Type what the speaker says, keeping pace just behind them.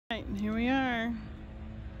Here we are,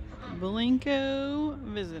 Blenko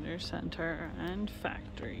Visitors Center and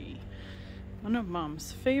Factory. One of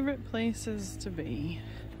Mom's favorite places to be.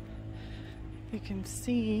 You can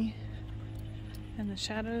see in the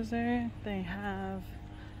shadows there, they have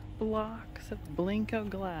blocks of Blenko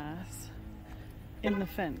glass in the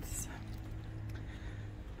fence.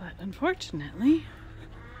 But unfortunately,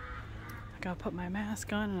 I gotta put my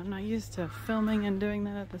mask on and I'm not used to filming and doing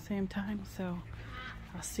that at the same time, so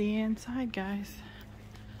I'll see you inside, guys.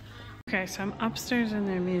 Okay, so I'm upstairs in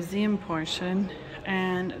their museum portion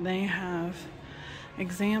and they have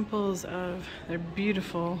examples of their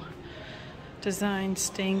beautiful designed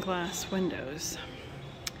stained glass windows.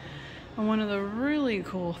 And one of the really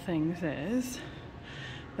cool things is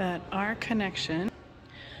that our connection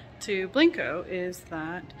to Blenko is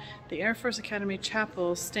that the Air Force Academy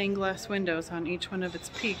Chapel's stained glass windows on each one of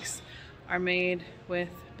its peaks are made with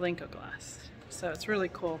Blenko glass. So it's really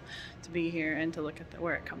cool to be here and to look at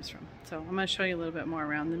where it comes from. So I'm going to show you a little bit more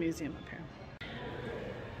around the museum up here.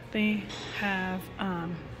 They have a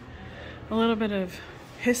little bit of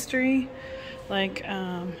history, like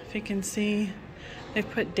if you can see, they've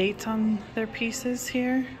put dates on their pieces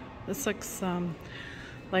here. This looks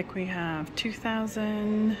like we have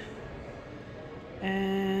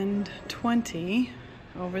 2020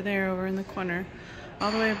 over there, over in the corner, all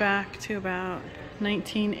the way back to about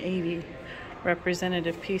 1980.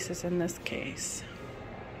 Representative pieces in this case.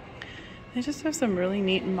 They just have some really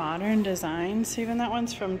neat modern designs. Even that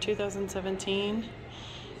one's from 2017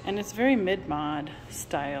 and it's very mid-mod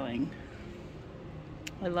styling.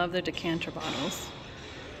 I love the decanter bottles.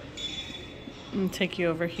 I'm gonna take you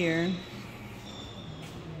over here.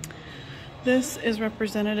 This is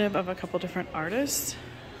representative of a couple different artists.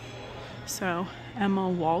 So Emma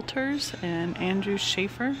Walters and Andrew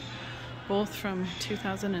Schaefer, both from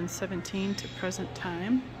 2017 to present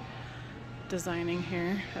time, designing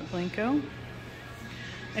here at Blenko.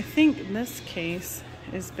 I think this case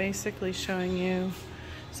is basically showing you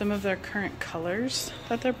some of their current colors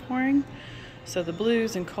that they're pouring. So the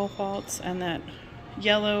blues and cobalts and that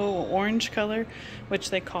yellow or orange color,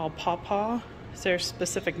 which they call pawpaw, is their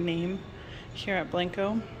specific name here at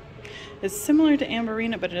Blenko. It's similar to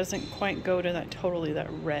Amberina, but it doesn't quite go to that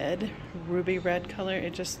red, ruby red color.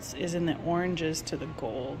 It just is in the oranges to the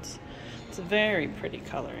golds. It's very pretty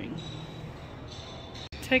coloring.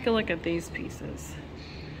 Take a look at these pieces.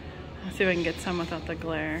 Let's see if I can get some without the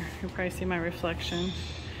glare. You'll probably see my reflection.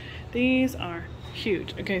 These are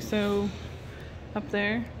huge. Okay, so up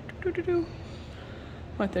there,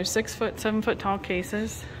 what, they're 6 foot, 7 foot tall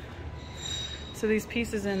cases. So these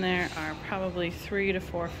pieces in there are probably 3 to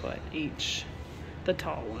 4 foot each, the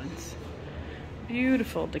tall ones.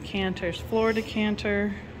 Beautiful decanters, floor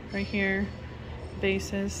decanter right here,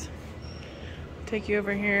 bases. Take you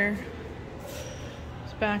over here,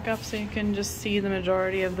 just back up so you can just see the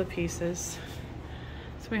majority of the pieces.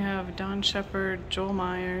 So we have Don Shepard, Joel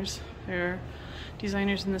Myers. They're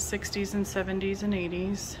designers in the 60s and 70s and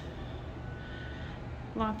 80s.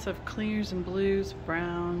 Lots of clears and blues,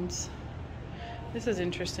 browns. This is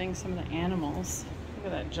interesting, some of the animals. Look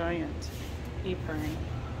at that giant epergne.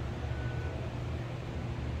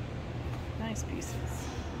 Nice pieces.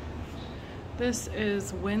 This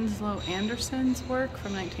is Winslow Anderson's work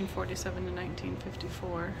from 1947 to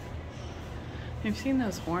 1954. You've seen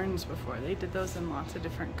those horns before. They did those in lots of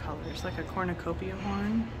different colors, like a cornucopia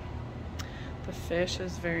horn. The fish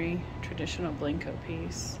is very traditional Blenko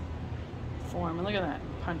piece form. And look at that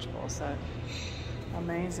punch bowl set.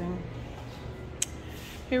 Amazing.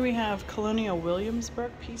 Here we have Colonial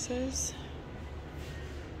Williamsburg pieces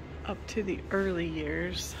up to the early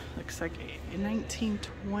years. Looks like in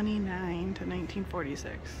 1929 to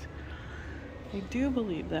 1946. I do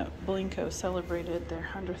believe that Blenko celebrated their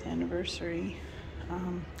 100th anniversary. I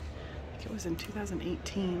think it was in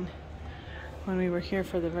 2018 when we were here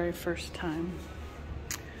for the very first time.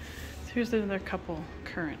 So here's another couple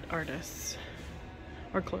current artists,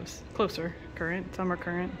 or closer current. Some are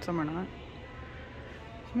current, some are not.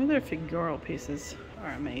 Some of their figural pieces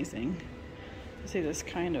are amazing. You see this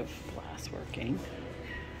kind of glass working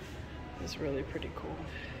is really pretty cool.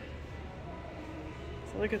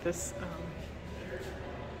 So look at this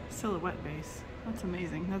silhouette base. That's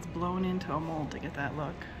amazing. That's blown into a mold to get that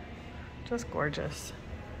look. Just gorgeous.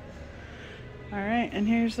 All right, and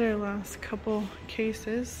here's their last couple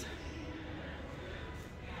cases.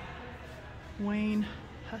 Wayne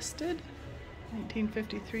Husted,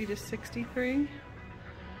 1953 to 63.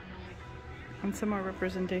 And some more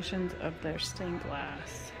representations of their stained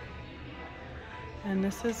glass. And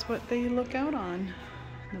this is what they look out on,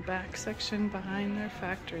 in the back section behind their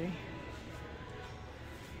factory.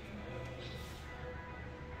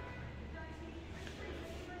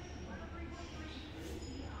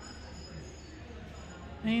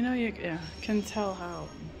 And you know, you can tell how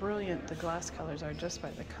brilliant the glass colors are just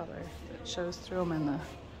by the color that shows through them in the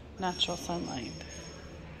natural sunlight.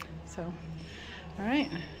 So, all right,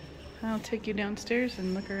 I'll take you downstairs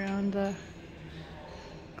and look around the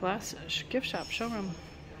glass gift shop showroom.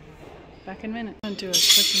 Back in a minute. I'll do a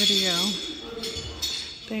quick video.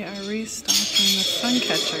 They are restocking the sun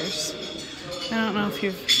catchers. I don't know if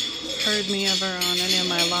you've heard me ever on any of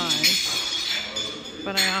my lives,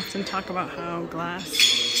 but I often talk about how glass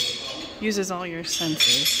uses all your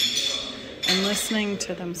senses, and listening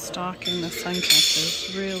to them stalking the sun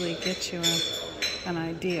catchers really gets you an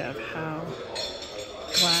idea of how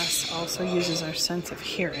glass also uses our sense of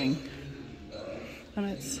hearing. And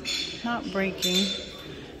it's not breaking,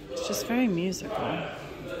 it's just very musical.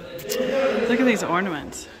 Look at these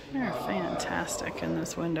ornaments. They're fantastic in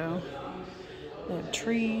this window. They have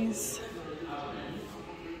trees,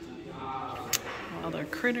 other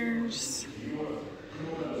critters,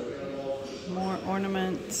 more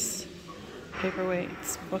ornaments,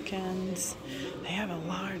 paperweights, bookends. They have a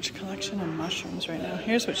large collection of mushrooms right now.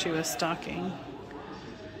 Here's what she was stocking.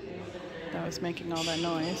 That was making all that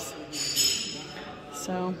noise.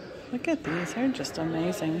 So look at these, they're just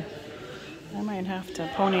amazing. I might have to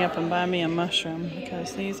pony up and buy me a mushroom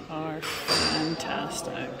because these are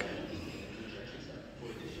fantastic.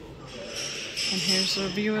 And here's a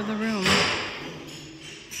view of the room.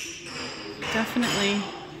 Definitely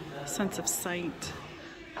a sense of sight.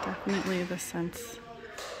 Definitely the sense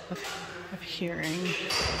of hearing.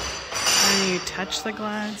 When you touch the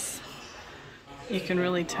glass, you can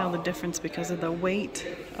really tell the difference because of the weight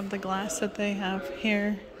of the glass that they have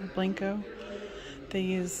here at Blenko. They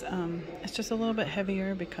use, it's just a little bit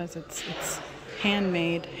heavier because it's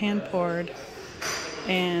handmade, hand poured,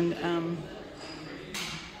 and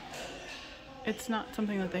it's not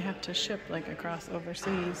something that they have to ship like across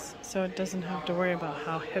overseas, so it doesn't have to worry about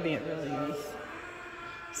how heavy it really is.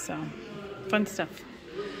 So, fun stuff.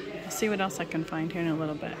 I'll see what else I can find here in a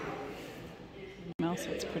little bit. Something else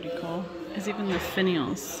that's pretty cool is even the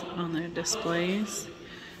finials on their displays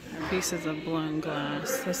are pieces of blown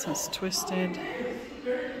glass. This is twisted,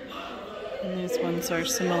 and these ones are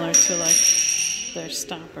similar to like their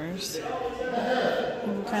stoppers. You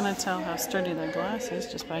can kind of tell how sturdy the glass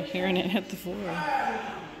is just by hearing it hit the floor.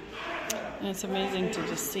 And it's amazing to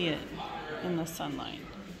just see it in the sunlight.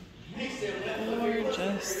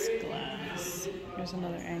 Gorgeous glass. Here's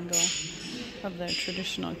another angle of their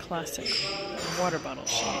traditional classic water bottle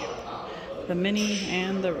shape. The mini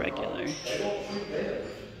and the regular.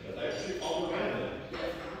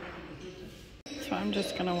 So I'm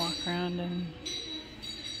just going to walk around and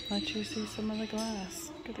let you see some of the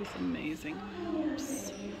glass. Look at these amazing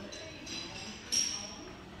lamps.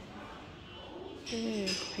 Big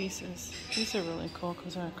pieces. These are really cool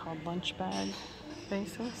because they're called lunch bag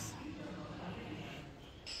bases.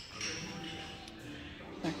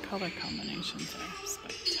 Their color combinations are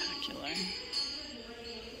spectacular.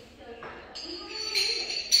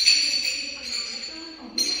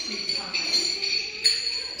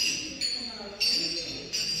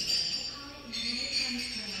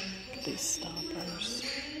 Look at these stoppers.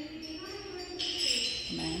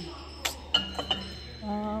 Man.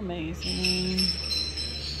 Amazing.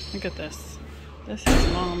 Look at this. This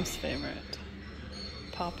is Mom's favorite.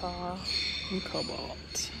 Pawpaw and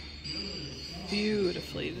Cobalt.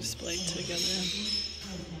 Beautifully displayed together.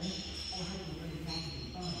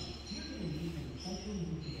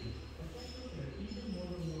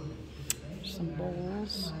 Some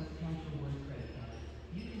bowls.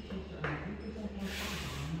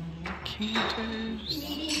 Decanters.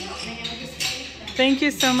 Thank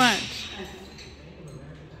you so much.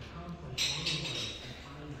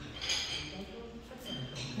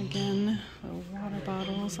 Again, the water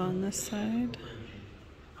bottles on this side.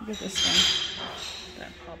 Look at this one.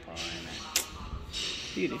 That pawpaw in it.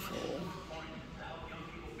 Beautiful.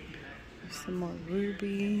 Some more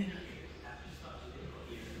ruby.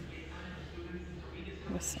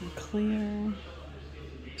 With some clear.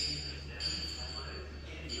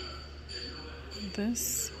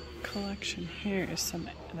 This collection here is some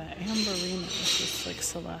that amberina. This is like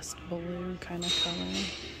Celeste blue kind of color.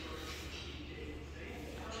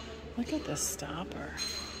 Look at this stopper.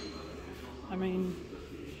 I mean,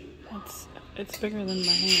 it's bigger than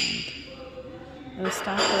my hand. And the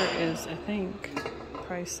stopper is, I think,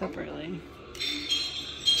 priced separately.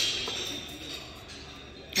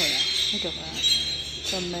 Oh yeah, look at that.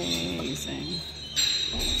 It's amazing.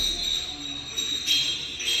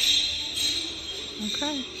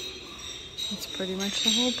 Okay, that's pretty much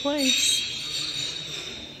the whole place.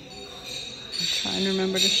 I'm trying to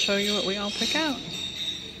remember to show you what we all pick out.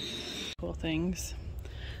 Cool things.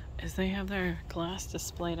 is they have their glass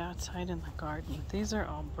displayed outside in the garden. These are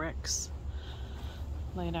all bricks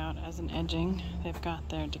laid out as an edging. They've got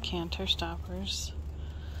their decanter stoppers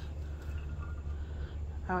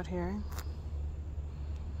out here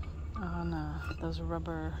on those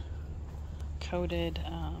rubber coated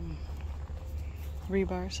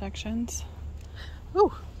rebar sections.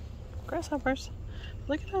 Ooh, grasshoppers.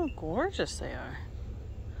 Look at how gorgeous they are.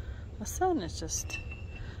 The sun is just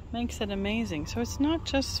makes it amazing. So it's not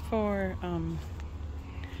just for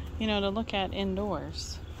you know, to look at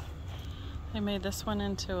indoors. They made this one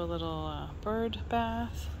into a little bird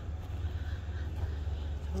bath.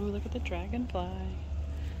 Ooh, look at the dragonfly.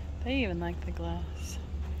 They even like the glass.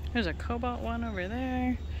 There's a cobalt one over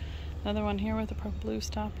there. Another one here with a blue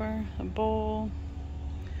stopper, a bowl.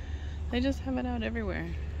 They just have it out everywhere.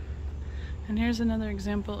 And here's another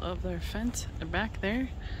example of their fence back there.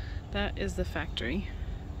 That is the factory.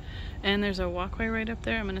 And there's a walkway right up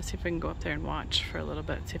there. I'm gonna see if I can go up there and watch for a little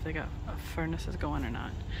bit, see if they got furnaces going or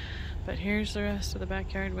not. But here's the rest of the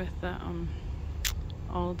backyard with the,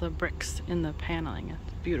 all the bricks in the paneling.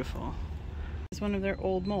 It's beautiful. It's one of their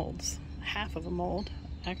old molds, half of a mold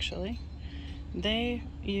actually. They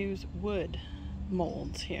use wood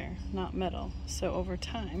molds here, not metal. So over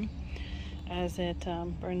time, as it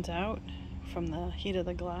burns out from the heat of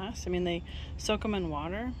the glass, I mean, they soak them in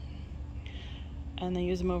water and they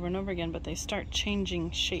use them over and over again, but they start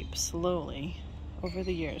changing shape slowly over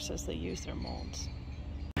the years as they use their molds.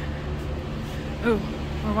 Oh,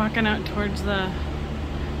 we're walking out towards the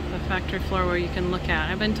factory floor where you can look at.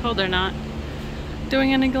 I've been told they're not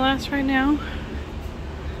doing any glass right now,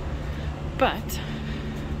 but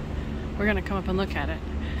we're gonna come up and look at it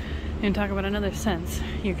and talk about another sense.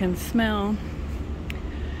 You can smell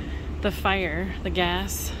the fire, the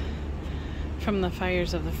gas from the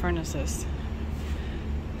fires of the furnaces.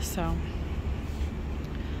 So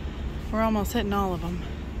we're almost hitting all of them.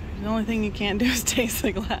 The only thing you can't do is taste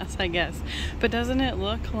the glass, I guess. But doesn't it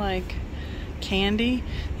look like candy?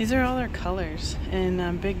 These are all their colors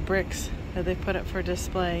in big bricks that they put up for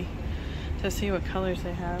display to see what colors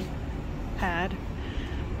they have had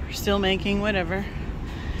or still making, whatever.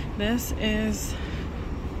 This is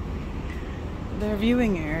their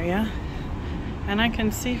viewing area, and I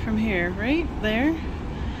can see from here, right there,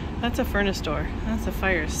 that's a furnace door. That's the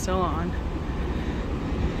fire is still on.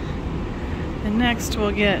 And next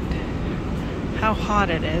we'll get how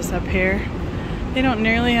hot it is up here. They don't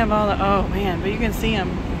nearly have all the, oh man, but you can see them.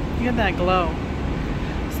 You get that glow.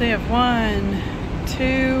 So they have 1,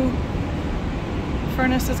 2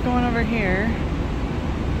 furnaces going over here.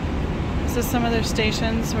 This is some of their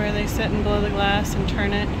stations where they sit and blow the glass and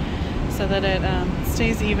turn it so that it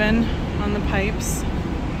stays even on the pipes.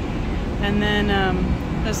 And then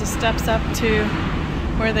there's the steps up to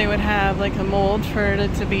where they would have like a mold for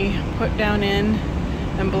it to be put down in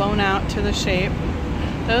and blown out to the shape.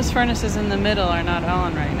 Those furnaces in the middle are not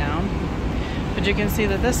on right now, but you can see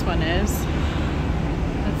that this one is.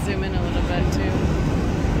 Let's zoom in a little bit too.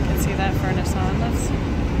 You can see that furnace on.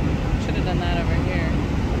 Should have done that over here.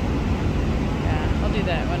 Yeah, I'll do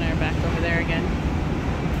that when we're back over there again.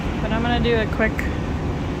 But I'm gonna do a quick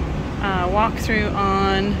walkthrough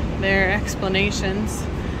on their explanations.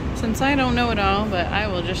 Since I don't know it all, but I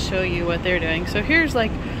will just show you what they're doing. So here's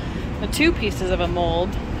like the 2 pieces of a mold,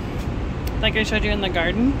 like I showed you in the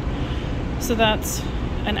garden. So that's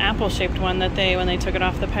an apple-shaped one that when they took it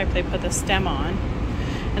off the pipe, they put the stem on.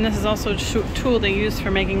 And this is also a tool they use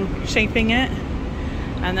for shaping it.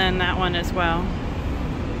 And then that one as well.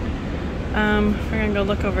 We're gonna go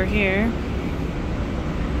look over here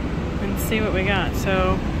and see what we got.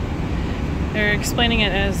 So they're explaining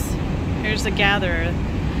it as, here's the gatherer.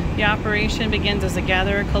 The operation begins as the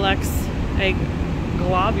gatherer collects a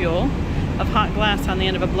globule of hot glass on the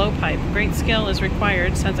end of a blowpipe. Great skill is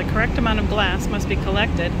required since a correct amount of glass must be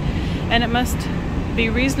collected and it must be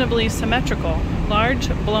reasonably symmetrical. Large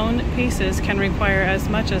blown pieces can require as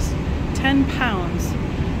much as 10 pounds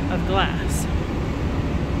of glass.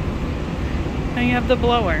 Now you have the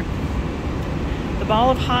blower. The ball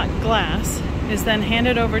of hot glass is then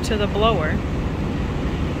handed over to the blower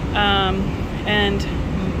and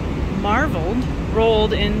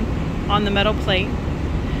rolled in on the metal plate.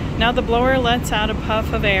 Now the blower lets out a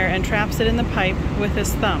puff of air and traps it in the pipe with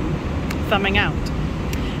his thumbing out.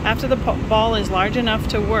 After the ball is large enough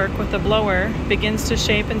to work with, the blower begins to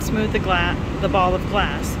shape and smooth the ball of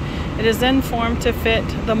glass. It is then formed to fit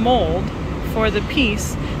the mold for the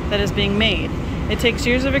piece that is being made. It takes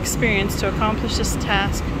years of experience to accomplish this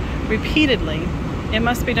task repeatedly. It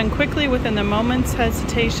must be done quickly without a moment's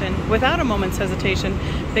hesitation,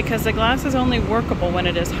 because the glass is only workable when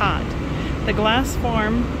it is hot. The glass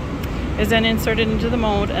form is then inserted into the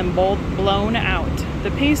mold and blown out.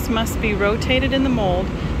 The piece must be rotated in the mold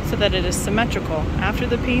so that it is symmetrical. After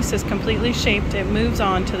the piece is completely shaped, it moves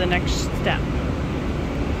on to the next step.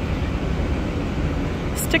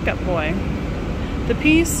 Stick-up boy. The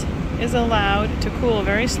piece is allowed to cool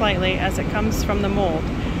very slightly as it comes from the mold.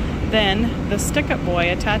 Then the stick-up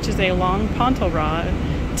boy attaches a long pontil rod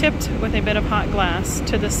tipped with a bit of hot glass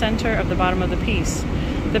to the center of the bottom of the piece.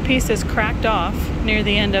 The piece is cracked off near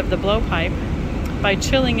the end of the blowpipe by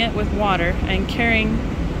chilling it with water and carrying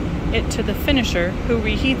it to the finisher, who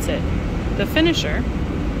reheats it. The finisher,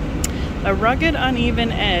 a rugged,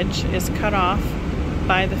 uneven edge is cut off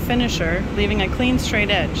by the finisher, leaving a clean, straight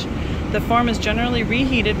edge. The form is generally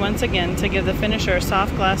reheated once again to give the finisher a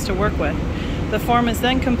soft glass to work with. The form is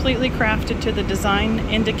then completely crafted to the design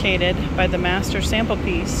indicated by the master sample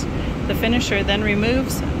piece. The finisher then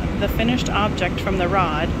removes the finished object from the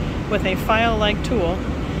rod with a file-like tool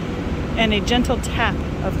and a gentle tap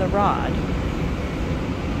of the rod.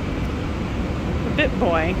 The bit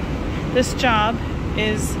boy. This job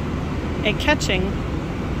is a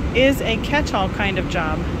catch-all kind of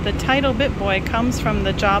job. The title bit boy comes from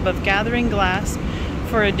the job of gathering glass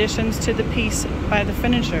for additions to the piece by the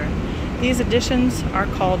finisher. These additions are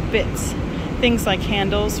called bits. Things like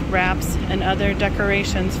handles, wraps, and other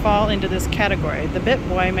decorations fall into this category. The bit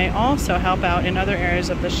boy may also help out in other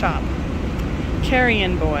areas of the shop.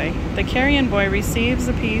 Carrion boy. The carrion boy receives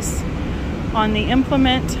the piece on the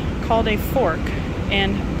implement called a fork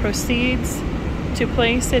and proceeds to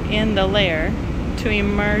place it in the layer to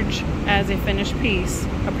emerge as a finished piece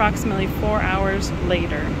approximately 4 hours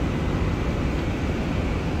later.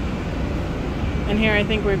 And here I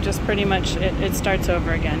think we've just pretty much, it starts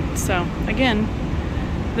over again. So again,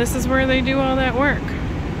 this is where they do all that work.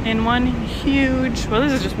 In one huge, well,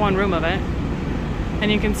 this is just one room of it.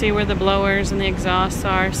 And you can see where the blowers and the exhausts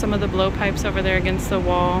are. Some of the blowpipes over there against the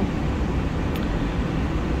wall.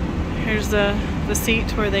 Here's the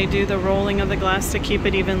seat where they do the rolling of the glass to keep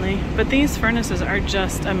it evenly. But these furnaces are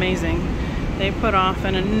just amazing. They put off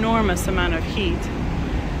an enormous amount of heat.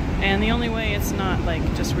 And the only way it's not like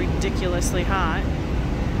just ridiculously hot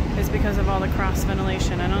is because of all the cross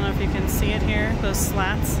ventilation. I don't know if you can see it here, those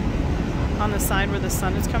slats on the side where the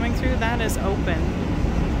sun is coming through, that is open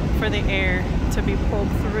for the air to be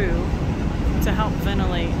pulled through to help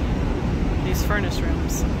ventilate these furnace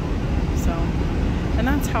rooms. So, and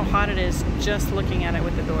that's how hot it is just looking at it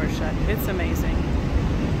with the door shut. It's amazing.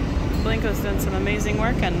 Blenko's done some amazing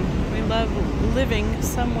work, and we love living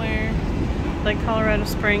somewhere like Colorado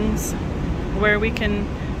Springs where we can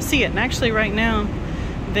see it. And actually right now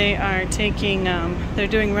they are taking, they're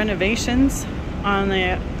doing renovations on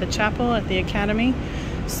the chapel at the academy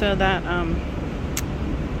so that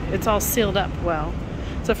it's all sealed up well.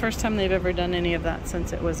 It's the first time they've ever done any of that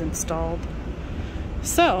since it was installed.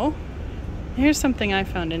 So here's something I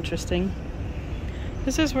found interesting.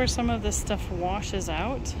 This is where some of this stuff washes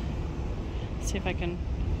out. Let's see if I can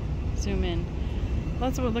zoom in.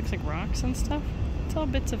 That's what it looks like, rocks and stuff. It's all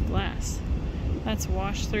bits of glass that's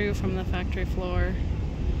washed through from the factory floor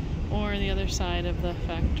or the other side of the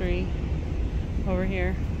factory over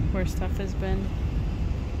here where stuff has been.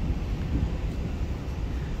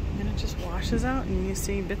 And it just washes out and you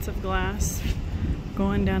see bits of glass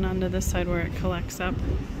going down onto this side where it collects up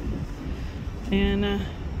and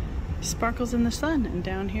sparkles in the sun and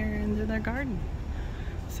down here into their garden.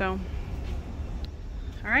 So,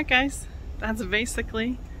 all right guys. That's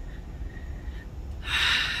basically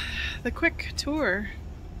the quick tour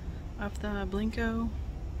of the Blenko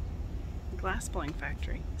glass blowing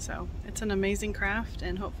factory. So it's an amazing craft,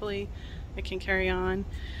 and hopefully it can carry on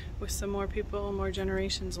with some more people, more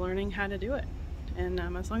generations learning how to do it. And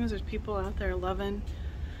as long as there's people out there loving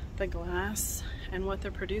the glass and what they're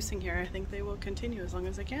producing here, I think they will continue as long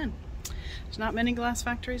as they can. There's not many glass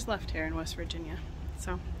factories left here in West Virginia.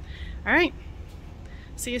 So, all right,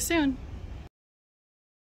 see you soon.